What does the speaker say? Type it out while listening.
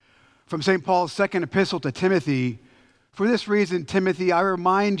From St. Paul's second epistle to Timothy, for this reason, Timothy, I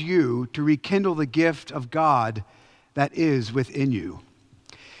remind you to rekindle the gift of God that is within you.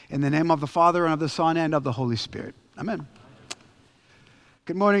 In the name of the Father, and of the Son, and of the Holy Spirit. Amen.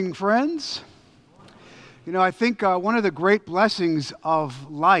 Good morning, friends. You know, I think one of the great blessings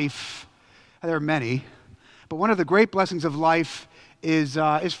of life, there are many, but one of the great blessings of life is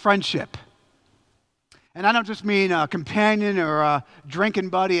friendship. And I don't just mean a companion or a drinking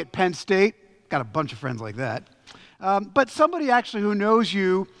buddy at Penn State. Got a bunch of friends like that. But somebody actually who knows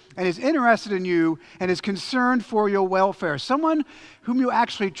you and is interested in you and is concerned for your welfare. Someone whom you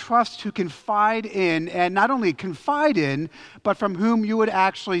actually trust, who confide in, and not only confide in, but from whom you would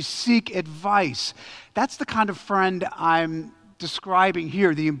actually seek advice. That's the kind of friend I'm describing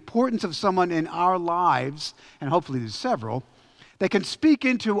here, the importance of someone in our lives, and hopefully there's several, that can speak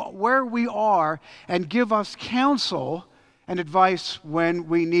into where we are and give us counsel and advice when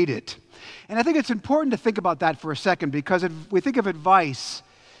we need it. And I think it's important to think about that for a second, because if we think of advice,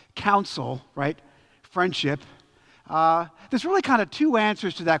 counsel, right, friendship, there's really kind of two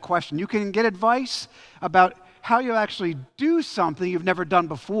answers to that question. You can get advice about how you actually do something you've never done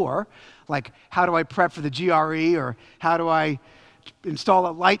before, like how do I prep for the GRE, or how do I install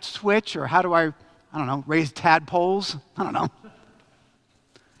a light switch, or how do I don't know, raise tadpoles? I don't know.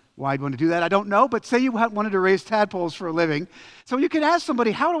 Why I'd want to do that, I don't know, but say you wanted to raise tadpoles for a living. So you can ask somebody,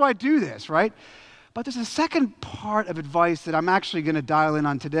 how do I do this, right? But there's a second part of advice that I'm actually going to dial in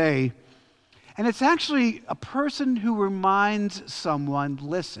on today, and it's actually a person who reminds someone,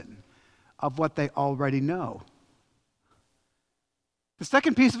 listen, of what they already know. The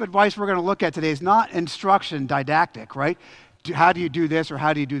second piece of advice we're going to look at today is not instruction, didactic, right? How do you do this or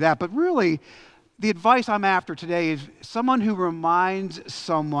how do you do that? But really, the advice I'm after today is someone who reminds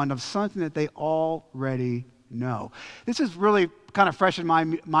someone of something that they already know. This is really kind of fresh in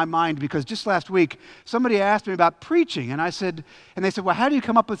my mind, because just last week, somebody asked me about preaching, and they said, well, how do you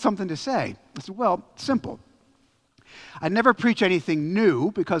come up with something to say? I said, well, simple. I never preach anything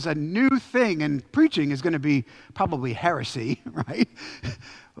new, because a new thing in preaching is going to be probably heresy, right?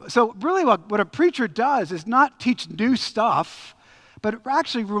 So really what a preacher does is not teach new stuff, but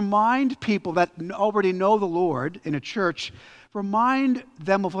actually remind people that already know the Lord in a church, remind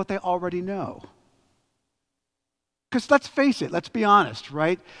them of what they already know. Because let's face it, let's be honest,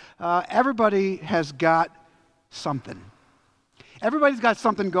 right? Everybody has got something. Everybody's got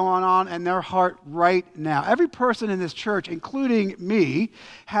something going on in their heart right now. Every person in this church, including me,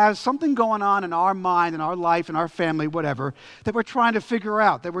 has something going on in our mind, in our life, in our family, whatever, that we're trying to figure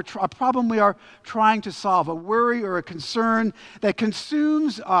out, that a problem we are trying to solve, a worry or a concern that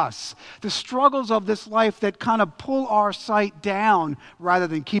consumes us, the struggles of this life that kind of pull our sight down rather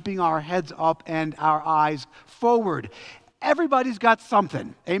than keeping our heads up and our eyes forward. Everybody's got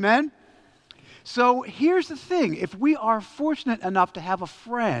something. Amen? So here's the thing. If we are fortunate enough to have a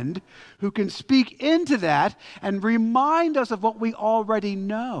friend who can speak into that and remind us of what we already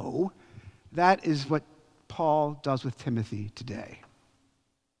know, that is what Paul does with Timothy today.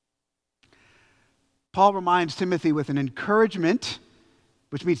 Paul reminds Timothy with an encouragement,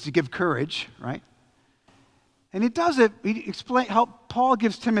 which means to give courage, right? And he does it, he explains how Paul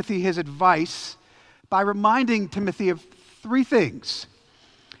gives Timothy his advice by reminding Timothy of three things.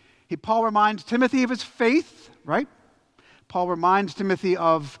 Paul reminds Timothy of his faith, right? Paul reminds Timothy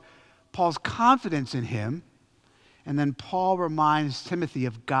of Paul's confidence in him. And then Paul reminds Timothy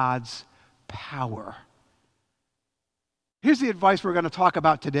of God's power. Here's the advice we're going to talk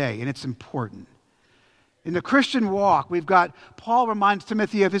about today, and it's important. In the Christian walk, we've got Paul reminds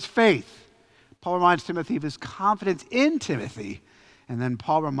Timothy of his faith. Paul reminds Timothy of his confidence in Timothy. And then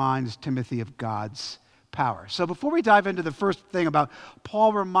Paul reminds Timothy of God's power. So before we dive into the first thing about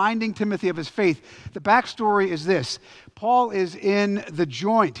Paul reminding Timothy of his faith, the backstory is this. Paul is in the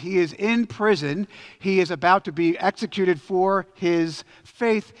joint. He is in prison. He is about to be executed for his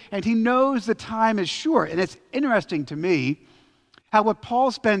faith, and he knows the time is short. And it's interesting to me how what Paul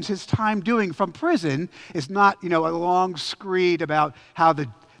spends his time doing from prison is not, a long screed about how the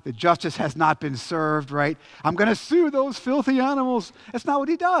justice has not been served, right? I'm going to sue those filthy animals. That's not what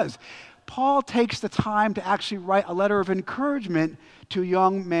he does. Paul takes the time to actually write a letter of encouragement to a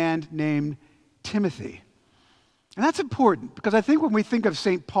young man named Timothy. And that's important, because I think when we think of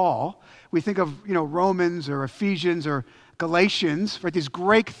St. Paul, we think of, Romans or Ephesians or Galatians, right? These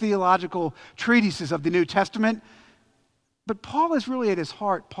great theological treatises of the New Testament. But Paul is really at his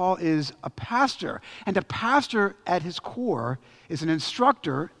heart, Paul is a pastor. And a pastor at his core is an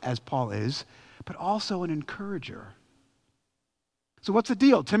instructor, as Paul is, but also an encourager. So what's the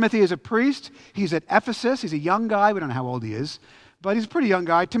deal? Timothy is a priest. He's at Ephesus. He's a young guy. We don't know how old he is. but he's a pretty young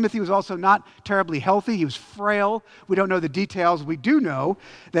guy. Timothy was also not terribly healthy. He was frail. We don't know the details. We do know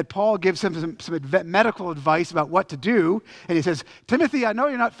that Paul gives him some medical advice about what to do. And he says, Timothy, I know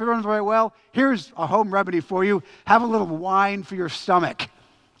you're not feeling very well. Here's a home remedy for you. Have a little wine for your stomach.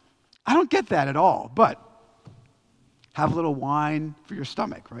 I don't get that at all, but have a little wine for your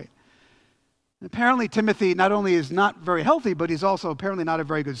stomach, right? And apparently, Timothy not only is not very healthy, but he's also apparently not a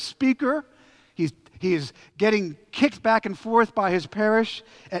very good speaker. He is getting kicked back and forth by his parish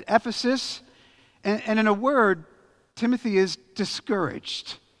at Ephesus. And in a word, Timothy is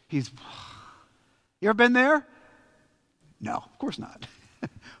discouraged. You ever been there? No, of course not.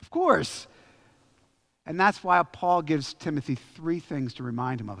 Of course. And that's why Paul gives Timothy 3 things to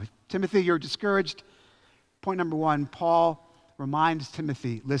remind him of. Timothy, you're discouraged. Point number 1, Paul reminds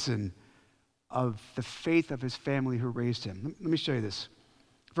Timothy, listen, of the faith of his family who raised him. Let me show you this.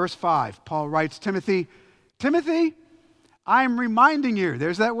 Verse 5, Paul writes, Timothy, I'm reminding you.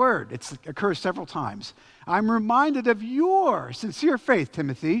 There's that word. It occurs several times. I'm reminded of your sincere faith,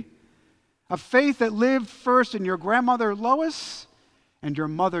 Timothy, a faith that lived first in your grandmother Lois and your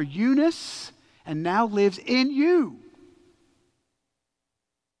mother Eunice, and now lives in you.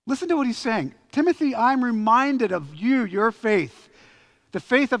 Listen to what he's saying. Timothy, I'm reminded of you, your faith, the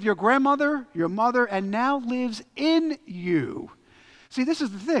faith of your grandmother, your mother, and now lives in you. See, this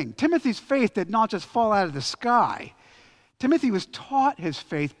is the thing. Timothy's faith did not just fall out of the sky. Timothy was taught his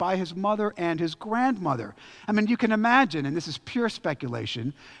faith by his mother and his grandmother. I mean, you can imagine, and this is pure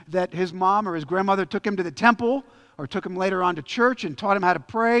speculation, that his mom or his grandmother took him to the temple or took him later on to church and taught him how to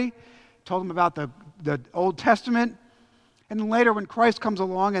pray, told him about the Old Testament. And then later when Christ comes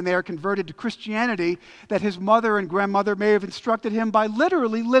along and they are converted to Christianity, that his mother and grandmother may have instructed him by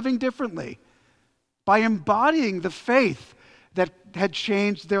literally living differently, by embodying the faith that had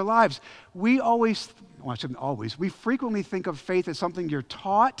changed their lives. We frequently think of faith as something you're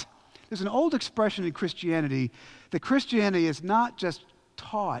taught. There's an old expression in Christianity that Christianity is not just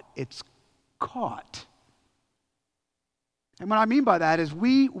taught, it's caught. And what I mean by that is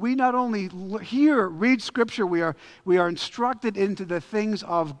we not only read Scripture, we are instructed into the things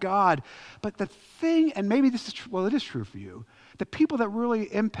of God, but the thing, and maybe this is true, well, it is true for you, the people that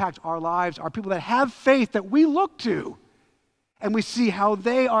really impact our lives are people that have faith that we look to. And we see how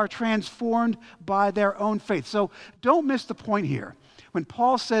they are transformed by their own faith. So don't miss the point here. When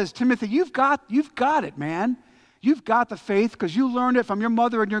Paul says, Timothy, you've got it, man. You've got the faith because you learned it from your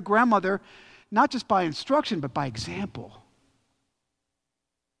mother and your grandmother, not just by instruction, but by example.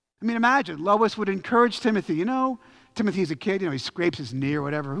 I mean, imagine, Lois would encourage Timothy. Timothy's a kid, he scrapes his knee or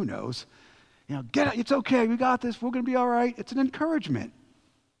whatever, who knows. Get it, it's okay, we got this, we're going to be all right. It's an encouragement.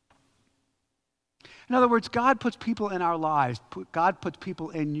 In other words, God puts people in our lives. God puts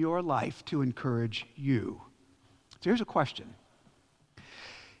people in your life to encourage you. So here's a question.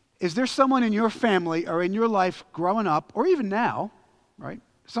 Is there someone in your family or in your life growing up, or even now, right?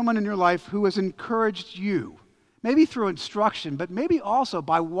 Someone in your life who has encouraged you, maybe through instruction, but maybe also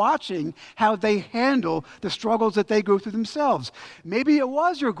by watching how they handle the struggles that they go through themselves. Maybe it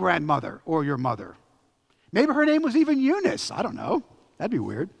was your grandmother or your mother. Maybe her name was even Eunice. I don't know. That'd be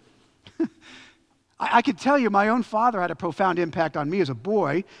weird. I could tell you my own father had a profound impact on me as a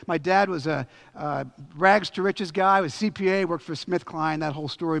boy. My dad was a rags to riches guy, was CPA, worked for SmithKline, that whole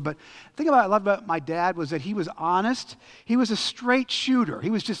story. But the thing I love about my dad was that he was honest. He was a straight shooter.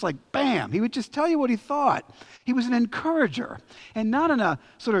 He was just like, bam. He would just tell you what he thought. He was an encourager, and not in a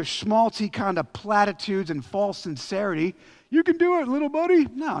sort of schmaltzy kind of platitudes and false sincerity. You can do it, little buddy.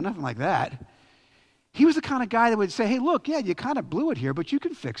 No, nothing like that. He was the kind of guy that would say, hey, look, yeah, you kind of blew it here, but you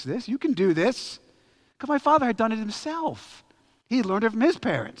can fix this. You can do this. Because my father had done it himself. He learned it from his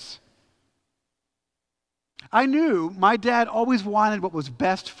parents. I knew my dad always wanted what was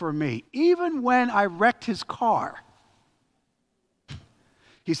best for me, even when I wrecked his car.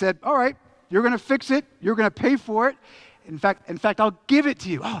 He said, all right, you're going to fix it. You're going to pay for it. In fact, I'll give it to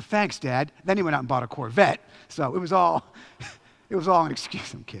you. Oh, thanks, Dad. Then he went out and bought a Corvette. So it was all an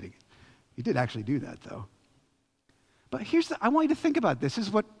excuse. I'm kidding. He did actually do that, though. But I want you to think about this. This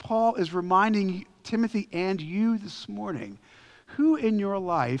is what Paul is reminding Timothy and you this morning. Who in your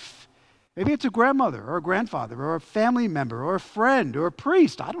life, maybe it's a grandmother or a grandfather or a family member or a friend or a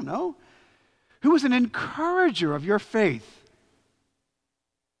priest, I don't know, who is an encourager of your faith?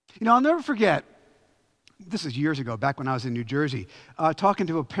 I'll never forget, this is years ago, back when I was in New Jersey, talking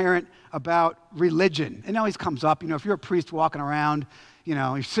to a parent about religion. And it always comes up, if you're a priest walking around,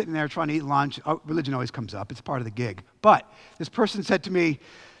 you're sitting there trying to eat lunch, religion always comes up. It's part of the gig. But this person said to me,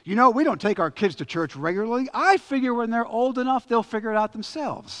 we don't take our kids to church regularly. I figure when they're old enough, they'll figure it out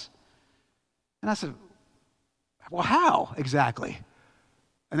themselves. And I said, Well, how exactly?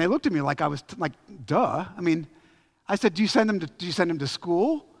 And they looked at me like I was like, duh. I mean, I said, do you send them to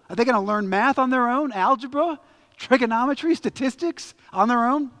school? Are they going to learn math on their own? Algebra, trigonometry, statistics on their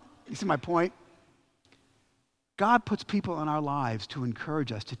own? You see my point? God puts people in our lives to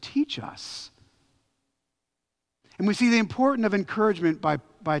encourage us, to teach us. And we see the importance of encouragement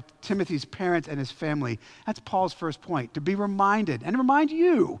by Timothy's parents and his family. That's Paul's first point, to be reminded and remind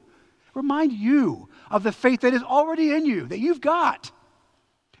you of the faith that is already in you, that you've got.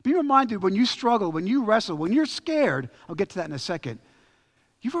 Be reminded when you struggle, when you wrestle, when you're scared, I'll get to that in a second,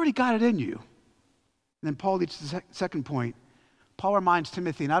 you've already got it in you. And then Paul leads to the second point. Paul reminds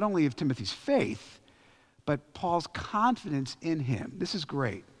Timothy not only of Timothy's faith, but Paul's confidence in him. This is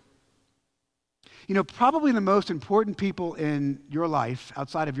great. You know, probably the most important people in your life,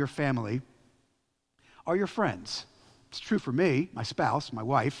 outside of your family, are your friends. It's true for me, my spouse, my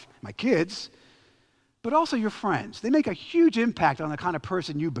wife, my kids, but also your friends. They make a huge impact on the kind of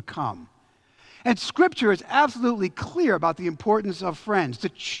person you become. And Scripture is absolutely clear about the importance of friends, to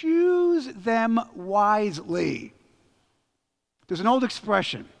choose them wisely. There's an old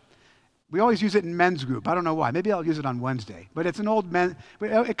expression. We always use it in men's group. I don't know why. Maybe I'll use it on Wednesday. But it's an old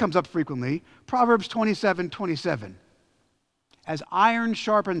it comes up frequently. Proverbs 27:27. As iron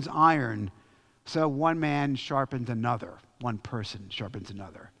sharpens iron, so one man sharpens another. One person sharpens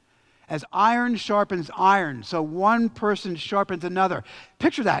another. As iron sharpens iron, so one person sharpens another.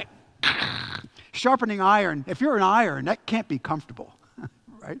 Picture that. Sharpening iron. If you're an iron, that can't be comfortable,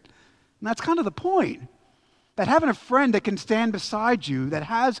 right? And that's kind of the point. That having a friend that can stand beside you, that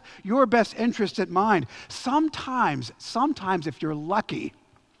has your best interest at mind, sometimes if you're lucky,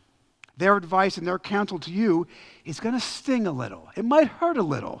 their advice and their counsel to you is going to sting a little. It might hurt a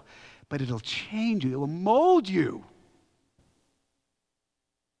little, but it'll change you. It will mold you.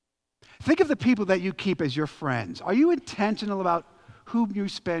 Think of the people that you keep as your friends. Are you intentional about whom you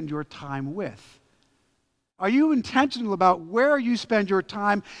spend your time with? Are you intentional about where you spend your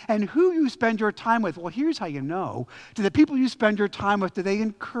time and who you spend your time with? Well, here's how you know. Do the people you spend your time with, do they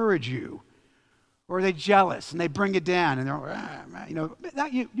encourage you? Or are they jealous and they bring you down and they're,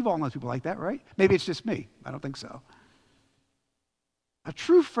 you've all known people like that, right? Maybe it's just me. I don't think so. A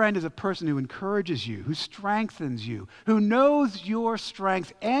true friend is a person who encourages you, who strengthens you, who knows your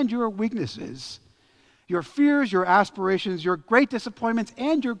strengths and your weaknesses, your fears, your aspirations, your great disappointments,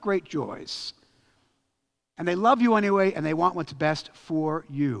 and your great joys. And they love you anyway, and they want what's best for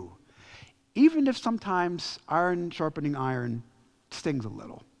you. Even if sometimes iron sharpening iron stings a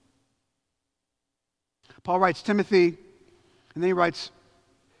little. Paul writes Timothy in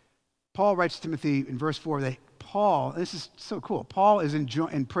verse 4 that Paul, this is so cool, Paul is in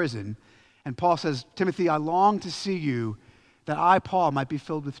prison, and Paul says, Timothy, I long to see you, that I, Paul, might be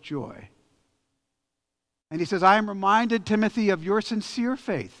filled with joy. And he says, I am reminded, Timothy, of your sincere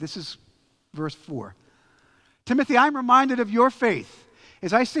faith. This is verse 4. Timothy, I'm reminded of your faith.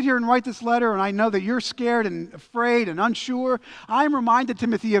 As I sit here and write this letter and I know that you're scared and afraid and unsure, I'm reminded,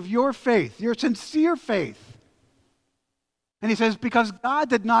 Timothy, of your faith, your sincere faith. And he says, because God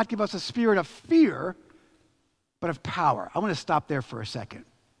did not give us a spirit of fear, but of power. I want to stop there for a second.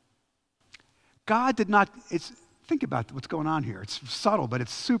 God did not, think about what's going on here. It's subtle, but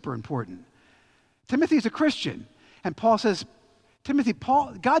it's super important. Timothy is a Christian. And Paul says, Timothy,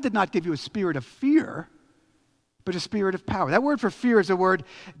 God did not give you a spirit of fear, but a spirit of power. That word for fear is the word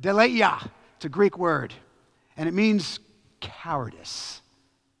deleia. It's a Greek word, and it means cowardice.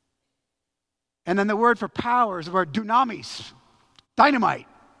 And then the word for power is the word dunamis, dynamite,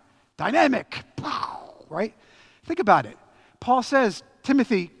 dynamic, right? Think about it. Paul says,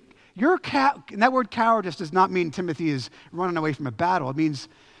 Timothy, and that word cowardice does not mean Timothy is running away from a battle. It means,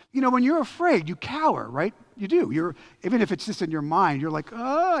 when you're afraid, you cower, right? You do. Even if it's just in your mind, you're like,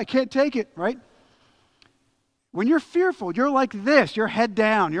 oh, I can't take it, right? When you're fearful, you're like this. Your head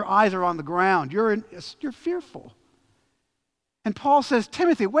down. Your eyes are on the ground. You're fearful. And Paul says,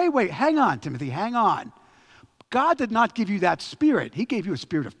 Timothy, wait, hang on, Timothy, hang on. God did not give you that spirit. He gave you a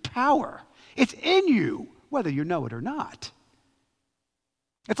spirit of power. It's in you, whether you know it or not.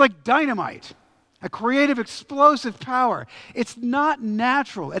 It's like dynamite, a creative, explosive power. It's not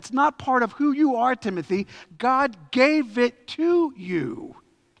natural. It's not part of who you are, Timothy. God gave it to you.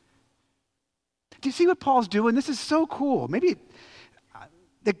 Do you see what Paul's doing? This is so cool. Maybe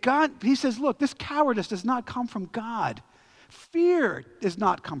he says, look, this cowardice does not come from God. Fear does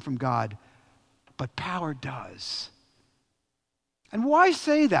not come from God, but power does. And why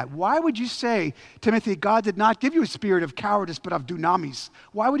say that? Why would you say, Timothy, God did not give you a spirit of cowardice, but of dunamis?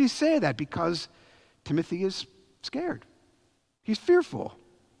 Why would he say that? Because Timothy is scared. He's fearful.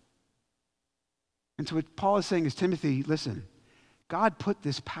 And so what Paul is saying is, Timothy, listen, God put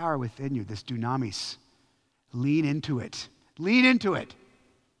this power within you, this dunamis. Lean into it. Lean into it.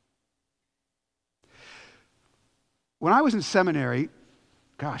 When I was in seminary,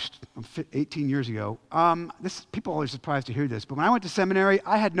 18 years ago, people are always surprised to hear this, but when I went to seminary,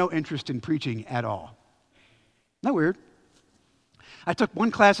 I had no interest in preaching at all. Isn't that weird? I took one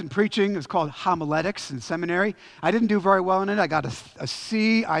class in preaching. It was called homiletics in seminary. I didn't do very well in it. I got a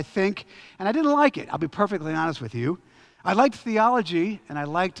C, I think, and I didn't like it. I'll be perfectly honest with you. I liked theology, and I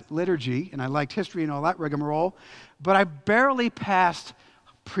liked liturgy, and I liked history and all that rigmarole, but I barely passed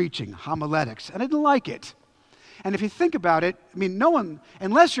preaching, homiletics, and I didn't like it. And if you think about it, I mean, no one,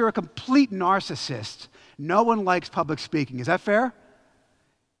 unless you're a complete narcissist, no one likes public speaking. Is that fair?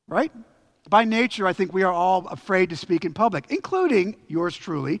 Right? By nature, I think we are all afraid to speak in public, including yours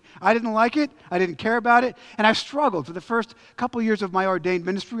truly. I didn't like it. I didn't care about it. And I struggled. For the first couple of years of my ordained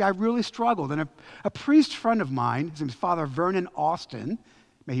ministry, I really struggled. And a priest friend of mine, his name is Father Vernon Austin,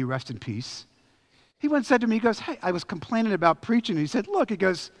 may he rest in peace, he once said to me, he goes, hey, I was complaining about preaching. And he said, look,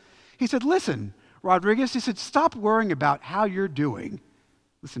 he said, listen, Rodriguez, he said, stop worrying about how you're doing.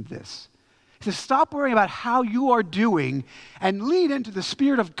 Listen to this. He says, stop worrying about how you are doing and lean into the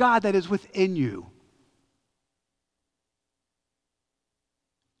Spirit of God that is within you.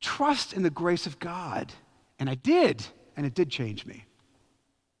 Trust in the grace of God. And I did, and it did change me.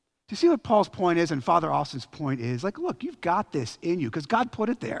 Do you see what Paul's point is and Father Austin's point is? Like, look, you've got this in you because God put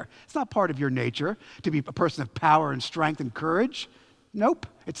it there. It's not part of your nature to be a person of power and strength and courage. Nope,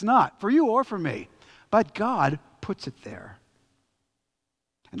 it's not, for you or for me. But God puts it there.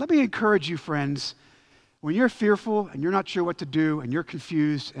 And let me encourage you, friends, when you're fearful and you're not sure what to do and you're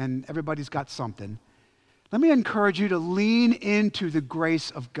confused and everybody's got something, let me encourage you to lean into the grace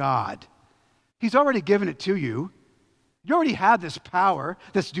of God. He's already given it to you. You already have this power,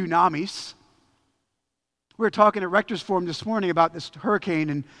 this dunamis. We were talking at Rector's Forum this morning about this hurricane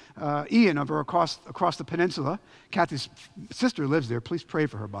and Ian over across the peninsula. Kathy's sister lives there. Please pray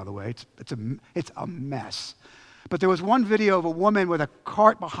for her, by the way. It's a mess. But there was one video of a woman with a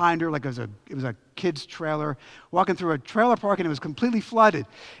cart behind her, like it was a kid's trailer, walking through a trailer park, and it was completely flooded.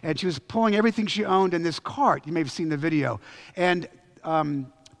 And she was pulling everything she owned in this cart. You may have seen the video. And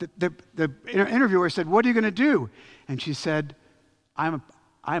the interviewer said, "What are you going to do?" And she said, "I'm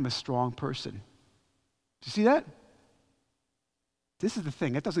a strong person." Do you see that? This is the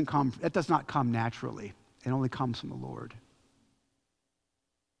thing. That does not come naturally. It only comes from the Lord.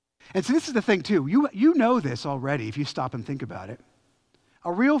 And so this is the thing too. You know this already if you stop and think about it.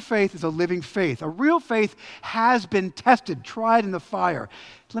 A real faith is a living faith. A real faith has been tested, tried in the fire.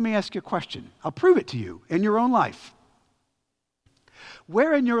 Let me ask you a question. I'll prove it to you in your own life.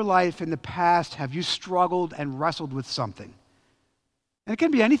 Where in your life in the past have you struggled and wrestled with something? And it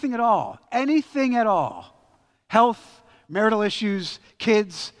can be anything at all. Anything at all. Health, marital issues,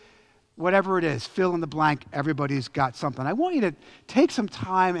 kids, whatever it is, fill in the blank, everybody's got something. I want you to take some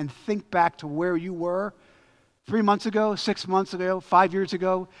time and think back to where you were 3 months ago, 6 months ago, 5 years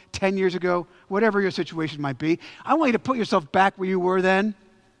ago, 10 years ago, whatever your situation might be. I want you to put yourself back where you were then,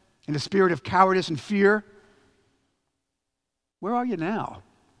 in the spirit of cowardice and fear. Where are you now?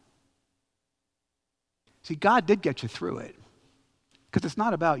 See, God did get you through it. Because it's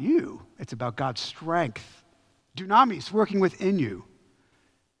not about you. It's about God's strength. Dunamis working within you.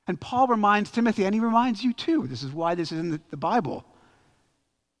 And Paul reminds Timothy, and he reminds you too. This is why this is in the Bible.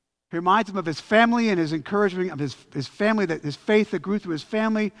 He reminds him of his family and his encouragement of his family, that his faith that grew through his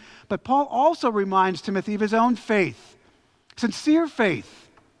family. But Paul also reminds Timothy of his own faith, sincere faith,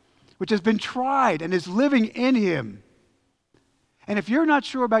 which has been tried and is living in him. And if you're not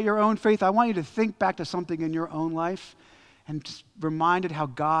sure about your own faith, I want you to think back to something in your own life and just reminded how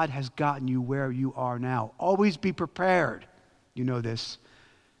God has gotten you where you are now. Always be prepared, you know this,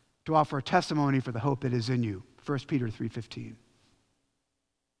 to offer a testimony for the hope that is in you. 1 Peter 3:15.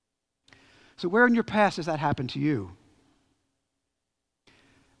 So where in your past has that happened to you?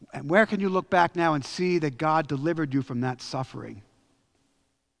 And where can you look back now and see that God delivered you from that suffering?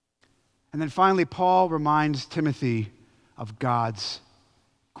 And then finally, Paul reminds Timothy of God's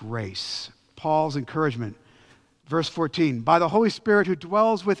grace. Paul's encouragement. Verse 14, by the Holy Spirit who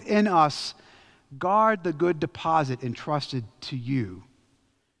dwells within us, guard the good deposit entrusted to you.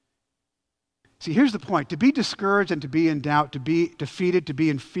 See, here's the point. To be discouraged and to be in doubt, to be defeated, to be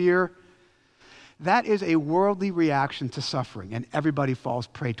in fear, that is a worldly reaction to suffering, and everybody falls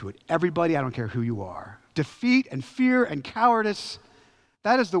prey to it. Everybody, I don't care who you are. Defeat and fear and cowardice,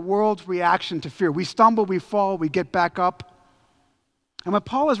 that is the world's reaction to fear. We stumble, we fall, we get back up. And what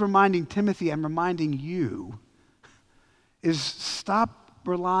Paul is reminding Timothy and reminding you is stop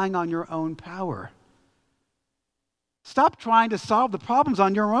relying on your own power. Stop trying to solve the problems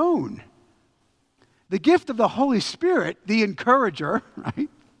on your own. The gift of the Holy Spirit, the encourager, right?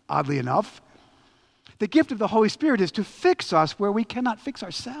 Oddly enough, the gift of the Holy Spirit is to fix us where we cannot fix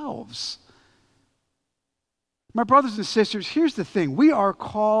ourselves. My brothers and sisters, here's the thing. We are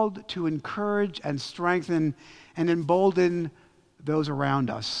called to encourage and strengthen and embolden those around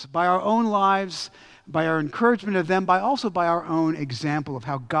us by our own lives, by our encouragement of them, also by our own example of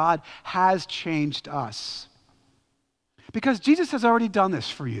how God has changed us. Because Jesus has already done this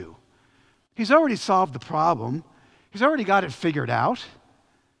for you. He's already solved the problem. He's already got it figured out.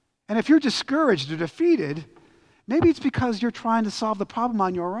 And if you're discouraged or defeated, maybe it's because you're trying to solve the problem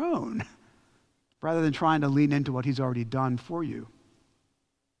on your own rather than trying to lean into what he's already done for you.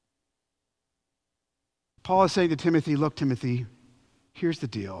 Paul is saying to Timothy, look, Timothy, here's the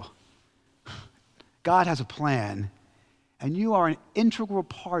deal. God has a plan, and you are an integral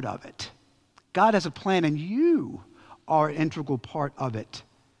part of it. God has a plan, and you are an integral part of it.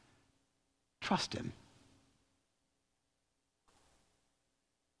 Trust him.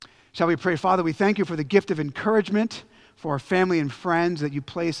 Shall we pray? Father, we thank you for the gift of encouragement for our family and friends that you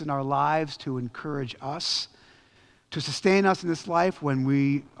place in our lives to encourage us, to sustain us in this life when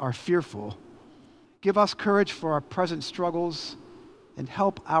we are fearful. Give us courage for our present struggles and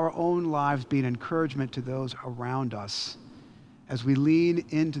help our own lives be an encouragement to those around us as we lean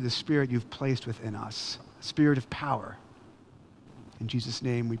into the Spirit you've placed within us, a spirit of power. In Jesus'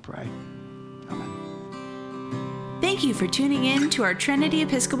 name we pray. Amen. Thank you for tuning in to our Trinity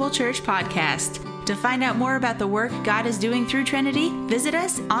Episcopal Church podcast. To find out more about the work God is doing through Trinity, visit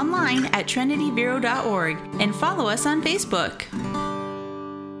us online at trinityvero.org and follow us on Facebook.